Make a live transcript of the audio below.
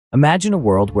Imagine a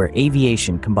world where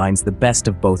aviation combines the best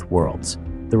of both worlds,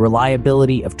 the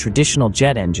reliability of traditional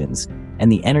jet engines and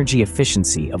the energy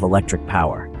efficiency of electric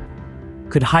power.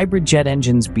 Could hybrid jet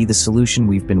engines be the solution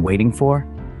we've been waiting for?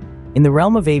 In the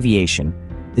realm of aviation,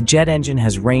 the jet engine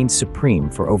has reigned supreme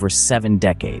for over 7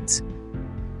 decades.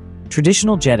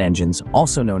 Traditional jet engines,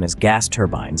 also known as gas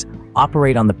turbines,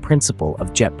 operate on the principle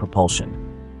of jet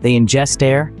propulsion. They ingest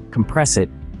air, compress it,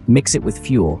 mix it with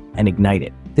fuel, and ignite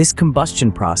it. This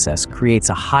combustion process creates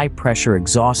a high-pressure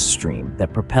exhaust stream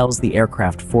that propels the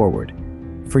aircraft forward.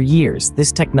 For years,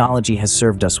 this technology has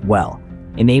served us well,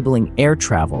 enabling air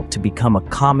travel to become a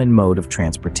common mode of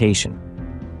transportation.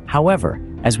 However,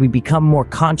 as we become more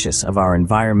conscious of our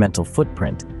environmental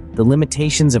footprint, the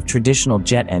limitations of traditional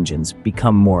jet engines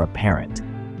become more apparent.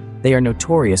 They are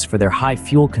notorious for their high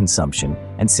fuel consumption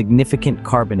and significant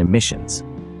carbon emissions.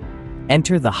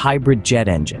 Enter the hybrid jet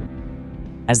engine.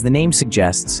 As the name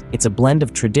suggests, it's a blend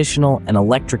of traditional and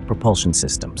electric propulsion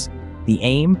systems. The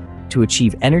aim? To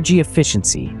achieve energy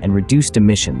efficiency and reduced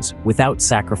emissions without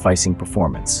sacrificing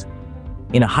performance.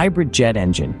 In a hybrid jet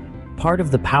engine, part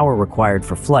of the power required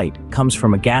for flight comes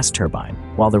from a gas turbine,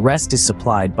 while the rest is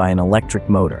supplied by an electric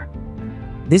motor.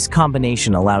 This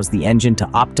combination allows the engine to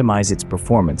optimize its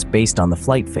performance based on the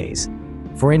flight phase.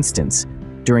 For instance,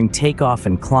 during takeoff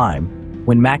and climb,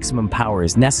 when maximum power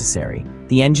is necessary,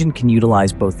 the engine can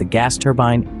utilize both the gas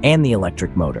turbine and the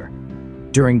electric motor.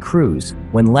 During cruise,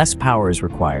 when less power is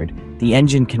required, the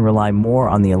engine can rely more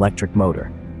on the electric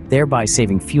motor, thereby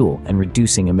saving fuel and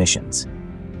reducing emissions.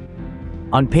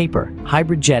 On paper,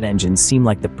 hybrid jet engines seem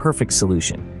like the perfect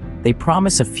solution. They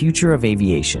promise a future of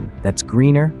aviation that's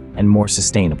greener and more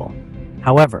sustainable.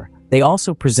 However, they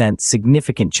also present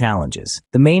significant challenges.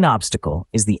 The main obstacle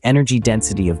is the energy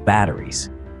density of batteries.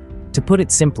 To put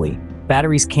it simply,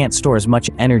 batteries can't store as much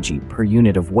energy per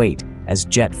unit of weight as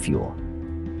jet fuel.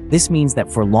 This means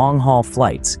that for long-haul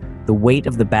flights, the weight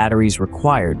of the batteries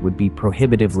required would be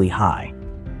prohibitively high.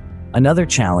 Another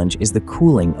challenge is the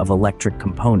cooling of electric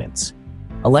components.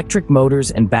 Electric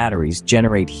motors and batteries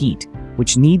generate heat,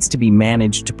 which needs to be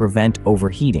managed to prevent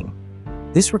overheating.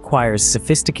 This requires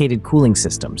sophisticated cooling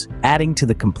systems, adding to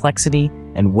the complexity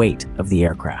and weight of the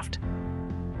aircraft.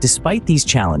 Despite these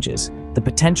challenges, the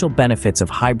potential benefits of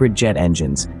hybrid jet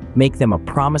engines make them a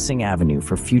promising avenue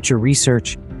for future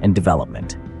research and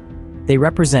development. They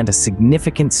represent a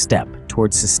significant step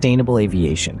towards sustainable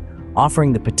aviation,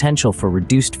 offering the potential for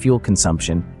reduced fuel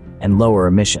consumption and lower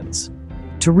emissions.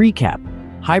 To recap,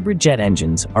 hybrid jet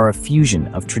engines are a fusion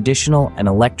of traditional and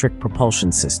electric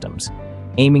propulsion systems,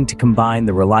 aiming to combine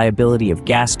the reliability of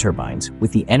gas turbines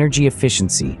with the energy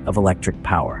efficiency of electric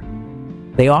power.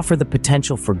 They offer the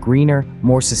potential for greener,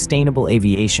 more sustainable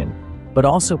aviation, but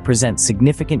also present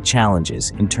significant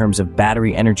challenges in terms of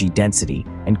battery energy density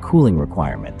and cooling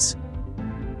requirements.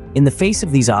 In the face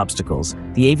of these obstacles,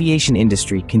 the aviation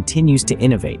industry continues to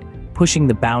innovate, pushing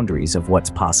the boundaries of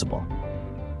what's possible.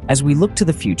 As we look to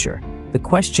the future, the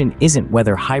question isn't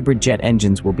whether hybrid jet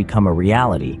engines will become a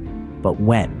reality, but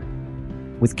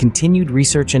when. With continued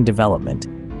research and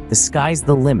development, the sky's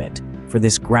the limit for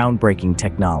this groundbreaking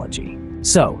technology.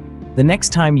 So, the next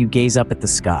time you gaze up at the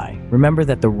sky, remember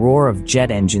that the roar of jet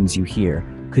engines you hear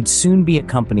could soon be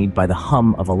accompanied by the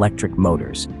hum of electric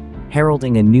motors,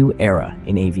 heralding a new era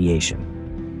in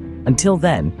aviation. Until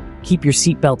then, keep your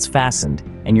seatbelts fastened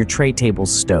and your tray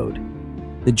tables stowed.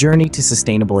 The journey to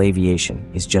sustainable aviation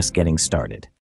is just getting started.